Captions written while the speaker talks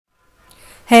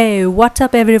Hey, what's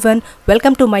up everyone?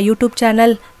 Welcome to my YouTube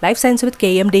channel Life Science with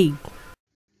KMD.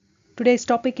 Today's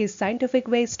topic is scientific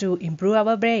ways to improve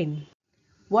our brain.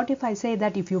 What if I say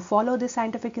that if you follow this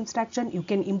scientific instruction, you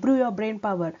can improve your brain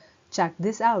power? Check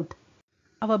this out.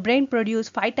 Our brain produces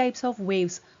 5 types of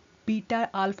waves: beta,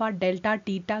 alpha, delta,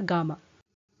 theta, gamma.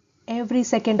 Every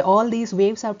second all these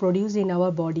waves are produced in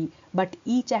our body, but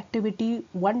each activity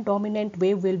one dominant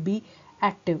wave will be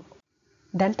active.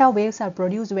 Delta waves are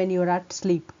produced when you are at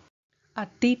sleep. At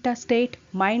theta state,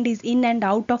 mind is in and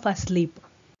out of a sleep.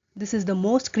 This is the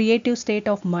most creative state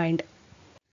of mind.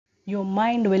 Your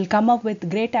mind will come up with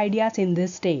great ideas in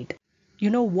this state. You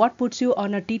know what puts you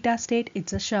on a theta state?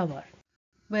 It's a shower,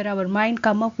 where our mind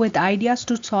come up with ideas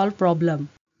to solve problem.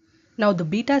 Now the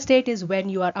beta state is when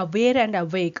you are aware and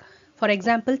awake, for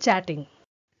example chatting,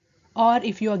 or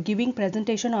if you are giving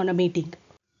presentation on a meeting.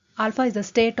 Alpha is a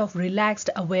state of relaxed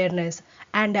awareness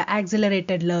and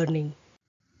accelerated learning.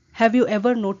 Have you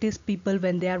ever noticed people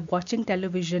when they are watching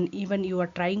television, even you are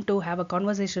trying to have a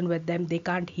conversation with them, they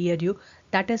can't hear you?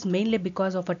 That is mainly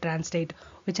because of a trance state,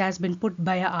 which has been put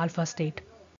by a alpha state.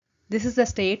 This is the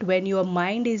state when your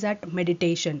mind is at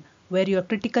meditation, where your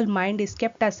critical mind is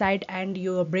kept aside and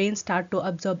your brain start to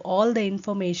absorb all the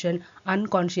information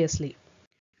unconsciously.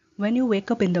 When you wake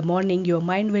up in the morning, your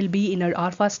mind will be in an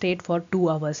alpha state for 2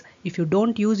 hours. If you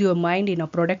don't use your mind in a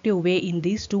productive way in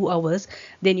these 2 hours,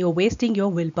 then you're wasting your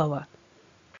willpower.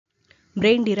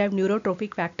 Brain-derived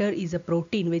neurotrophic factor is a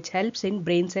protein which helps in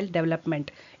brain cell development.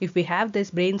 If we have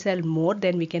this brain cell more,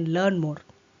 then we can learn more.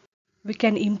 We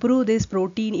can improve this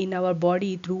protein in our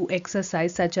body through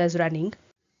exercise such as running,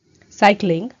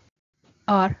 cycling,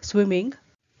 or swimming.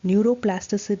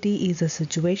 Neuroplasticity is a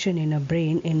situation in a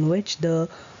brain in which the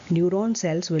neuron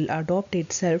cells will adapt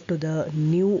itself to the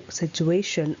new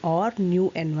situation or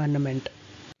new environment.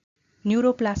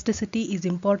 Neuroplasticity is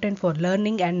important for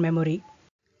learning and memory.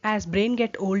 As brain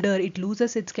gets older, it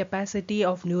loses its capacity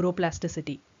of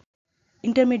neuroplasticity.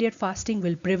 Intermediate fasting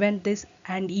will prevent this,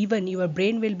 and even your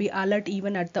brain will be alert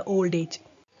even at the old age.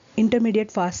 Intermediate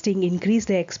fasting increases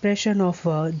the expression of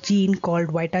a gene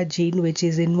called Vita gene, which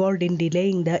is involved in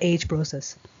delaying the age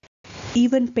process.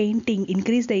 Even painting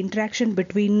increases the interaction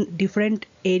between different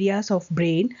areas of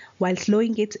brain while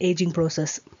slowing its aging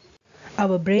process.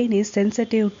 Our brain is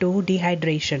sensitive to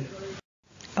dehydration.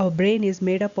 Our brain is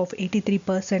made up of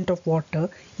 83% of water.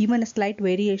 Even a slight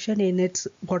variation in its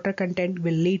water content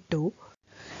will lead to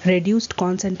reduced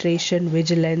concentration,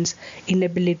 vigilance,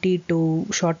 inability to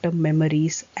short-term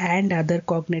memories, and other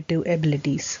cognitive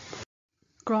abilities.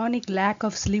 Chronic lack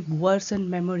of sleep worsens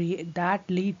memory that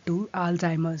lead to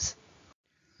Alzheimer's.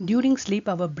 During sleep,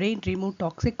 our brain removes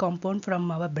toxic compound from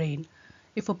our brain.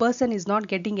 If a person is not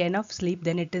getting enough sleep,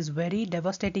 then it is very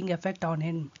devastating effect on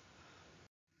him.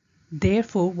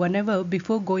 Therefore, whenever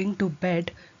before going to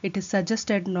bed, it is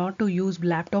suggested not to use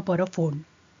laptop or a phone,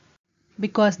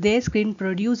 because their screen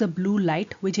produce a blue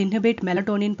light which inhibit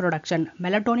melatonin production.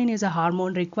 Melatonin is a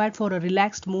hormone required for a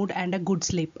relaxed mood and a good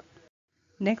sleep.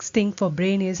 Next thing for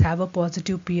brain is have a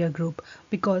positive peer group,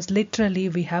 because literally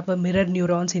we have a mirror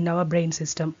neurons in our brain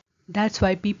system. That's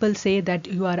why people say that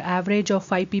you are average of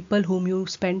 5 people whom you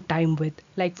spend time with.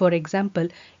 Like for example,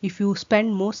 if you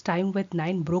spend most time with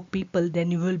 9 broke people, then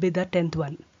you will be the 10th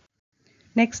one.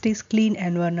 Next is clean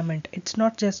environment. It's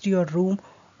not just your room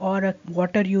or a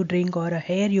water you drink or a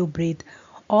air you breathe,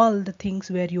 all the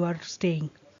things where you are staying.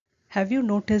 Have you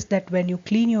noticed that when you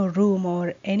clean your room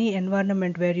or any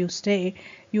environment where you stay,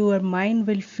 your mind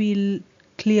will feel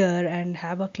clear and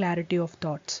have a clarity of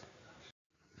thoughts?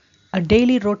 A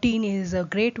daily routine is a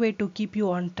great way to keep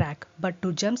you on track, but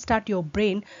to jumpstart your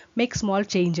brain, make small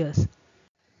changes.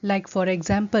 Like for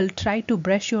example, try to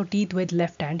brush your teeth with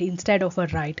left hand instead of a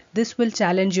right. This will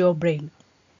challenge your brain.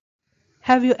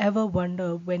 Have you ever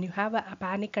wondered when you have a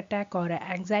panic attack or an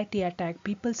anxiety attack,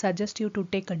 people suggest you to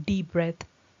take a deep breath.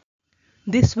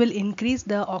 This will increase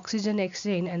the oxygen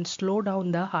exchange and slow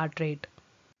down the heart rate.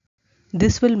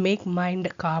 This will make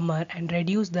mind calmer and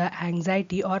reduce the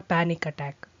anxiety or panic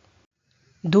attack.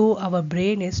 Though our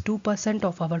brain is 2%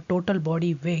 of our total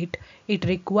body weight, it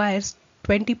requires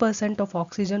 20% of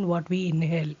oxygen what we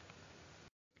inhale.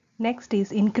 Next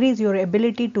is increase your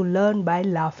ability to learn by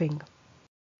laughing.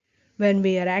 When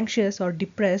we are anxious or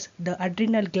depressed, the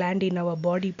adrenal gland in our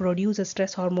body produces a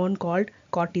stress hormone called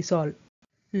cortisol.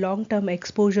 Long-term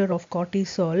exposure of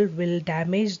cortisol will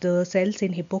damage the cells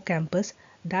in hippocampus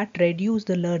that reduce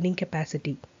the learning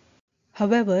capacity.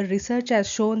 However, research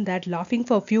has shown that laughing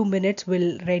for a few minutes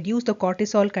will reduce the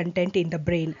cortisol content in the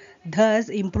brain, thus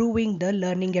improving the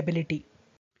learning ability.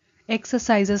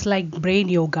 Exercises like brain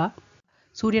yoga,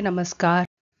 Surya Namaskar,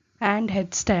 and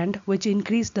headstand, which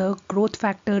increase the growth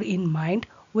factor in mind,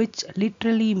 which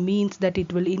literally means that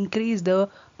it will increase the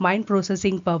mind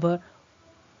processing power.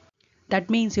 That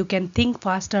means you can think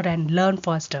faster and learn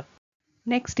faster.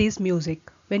 Next is music.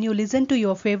 When you listen to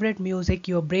your favorite music,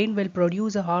 your brain will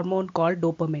produce a hormone called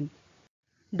dopamine.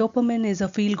 Dopamine is a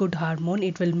feel good hormone.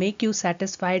 It will make you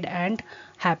satisfied and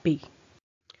happy.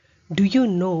 Do you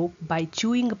know by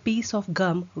chewing a piece of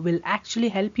gum will actually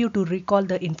help you to recall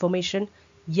the information?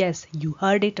 Yes, you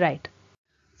heard it right.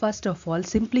 First of all,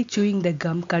 simply chewing the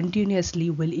gum continuously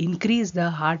will increase the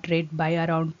heart rate by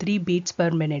around 3 beats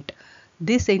per minute.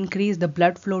 This increases the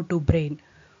blood flow to brain,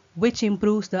 which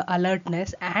improves the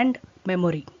alertness and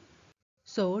memory.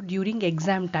 So during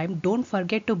exam time, don't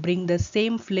forget to bring the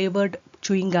same flavored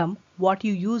chewing gum what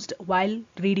you used while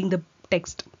reading the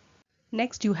text.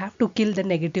 Next, you have to kill the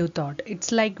negative thought.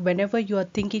 It's like whenever you are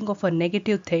thinking of a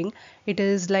negative thing, it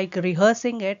is like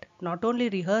rehearsing it. Not only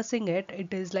rehearsing it,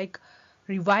 it is like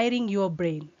rewiring your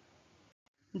brain.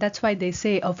 That's why they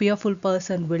say a fearful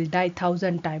person will die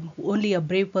 1,000 times. Only a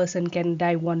brave person can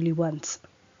die only once.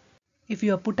 If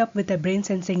you are put up with a brain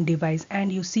sensing device and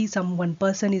you see one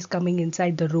person is coming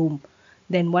inside the room,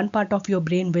 then one part of your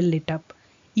brain will lit up.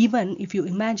 Even if you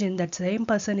imagine that same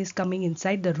person is coming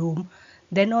inside the room,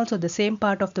 then also the same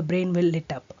part of the brain will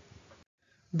lit up.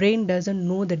 Brain doesn't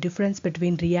know the difference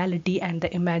between reality and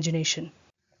the imagination.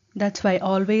 That's why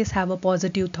always have a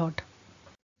positive thought.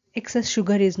 Excess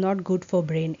sugar is not good for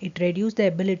brain. It reduces the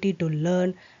ability to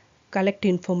learn, collect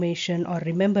information or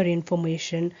remember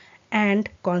information and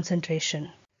concentration.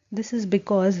 This is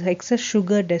because excess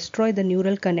sugar destroys the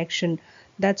neural connection.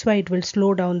 That's why it will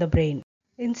slow down the brain.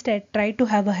 Instead, try to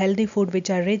have a healthy food which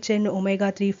are rich in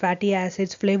omega-3 fatty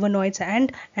acids, flavonoids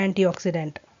and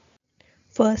antioxidant.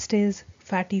 First is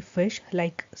fatty fish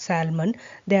like salmon.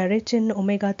 They are rich in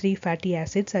omega-3 fatty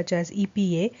acids such as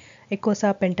EPA,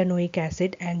 eicosapentaenoic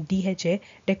acid and DHA,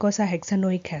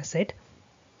 docosahexaenoic acid.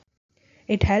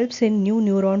 It helps in new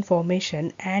neuron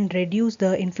formation and reduce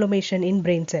the inflammation in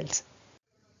brain cells.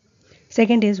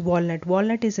 Second is walnut.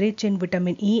 Walnut is rich in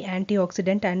vitamin E,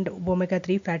 antioxidant and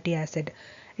omega-3 fatty acid.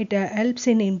 It helps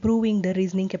in improving the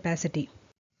reasoning capacity.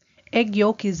 Egg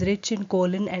yolk is rich in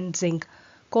choline and zinc.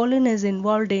 Choline is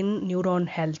involved in neuron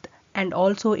health and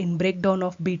also in breakdown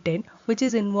of betaine, which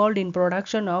is involved in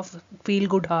production of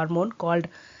feel-good hormone called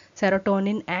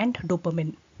serotonin and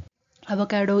dopamine.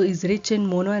 Avocado is rich in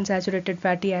monounsaturated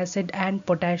fatty acid and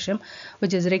potassium,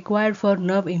 which is required for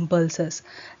nerve impulses.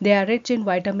 They are rich in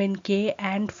vitamin K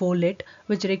and folate,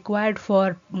 which is required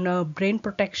for brain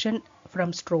protection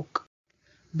from stroke.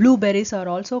 Blueberries are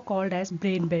also called as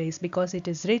brain berries because it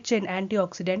is rich in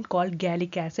antioxidant called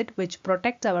gallic acid, which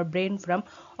protects our brain from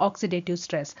oxidative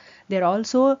stress. There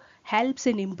also helps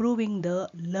in improving the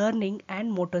learning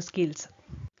and motor skills.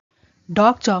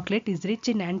 Dark chocolate is rich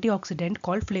in antioxidant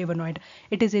called flavonoid.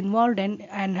 It is involved in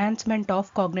enhancement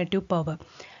of cognitive power.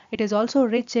 It is also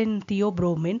rich in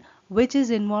theobromine, which is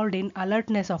involved in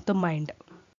alertness of the mind.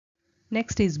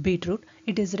 Next is beetroot.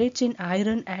 It is rich in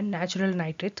iron and natural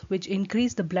nitrates, which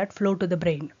increase the blood flow to the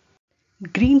brain.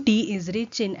 Green tea is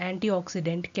rich in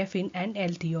antioxidant, caffeine and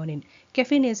L-theanine.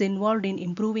 Caffeine is involved in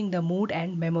improving the mood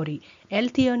and memory.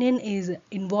 L-theanine is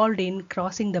involved in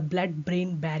crossing the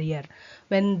blood-brain barrier.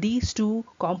 When these two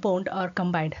compounds are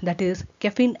combined, that is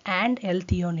caffeine and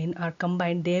L-theanine are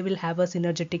combined, they will have a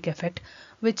synergetic effect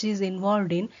which is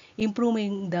involved in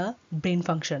improving the brain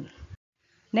function.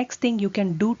 Next thing you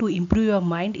can do to improve your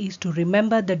mind is to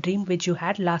remember the dream which you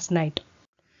had last night.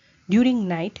 During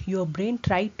night, your brain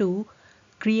tries to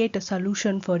create a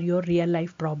solution for your real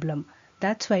life problem.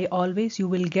 That's why always you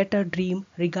will get a dream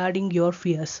regarding your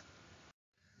fears.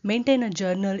 Maintain a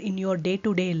journal in your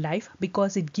day-to-day life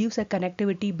because it gives a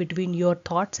connectivity between your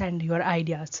thoughts and your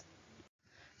ideas.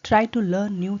 Try to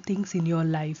learn new things in your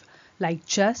life like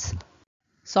chess,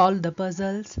 solve the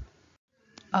puzzles,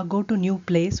 or go to new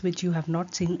place which you have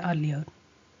not seen earlier.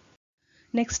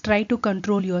 Next, try to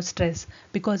control your stress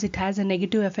because it has a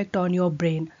negative effect on your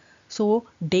brain. So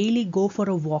daily go for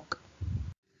a walk.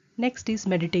 Next is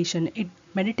meditation.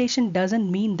 Meditation doesn't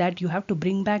mean that you have to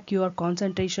bring back your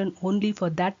concentration only for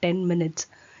that 10 minutes.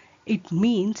 It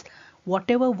means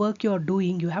whatever work you're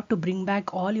doing, you have to bring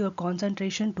back all your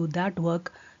concentration to that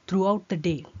work throughout the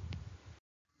day.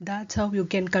 That's how you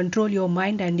can control your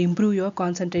mind and improve your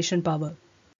concentration power.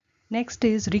 Next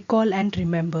is recall and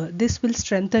remember. This will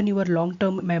strengthen your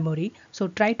long-term memory, so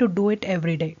try to do it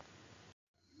every day.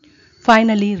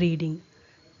 Finally, reading.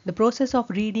 The process of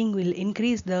reading will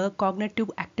increase the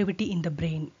cognitive activity in the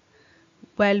brain.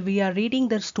 While we are reading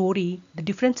the story, the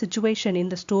different situation in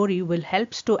the story will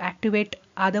help to activate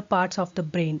other parts of the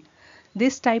brain.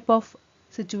 This type of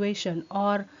situation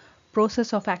or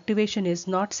process of activation is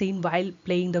not seen while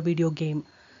playing the video game.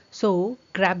 So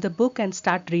grab the book and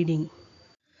start reading.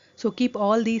 So keep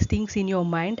all these things in your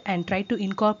mind and try to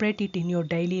incorporate it in your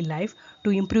daily life to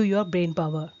improve your brain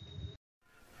power.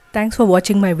 Thanks for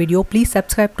watching my video. Please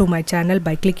subscribe to my channel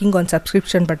by clicking on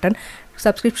subscription button.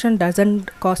 Subscription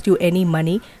doesn't cost you any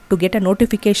money. To get a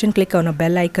notification, click on a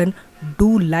bell icon.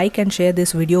 Do like and share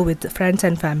this video with friends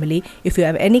and family. If you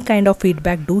have any kind of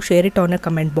feedback, do share it on a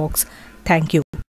comment box. Thank you.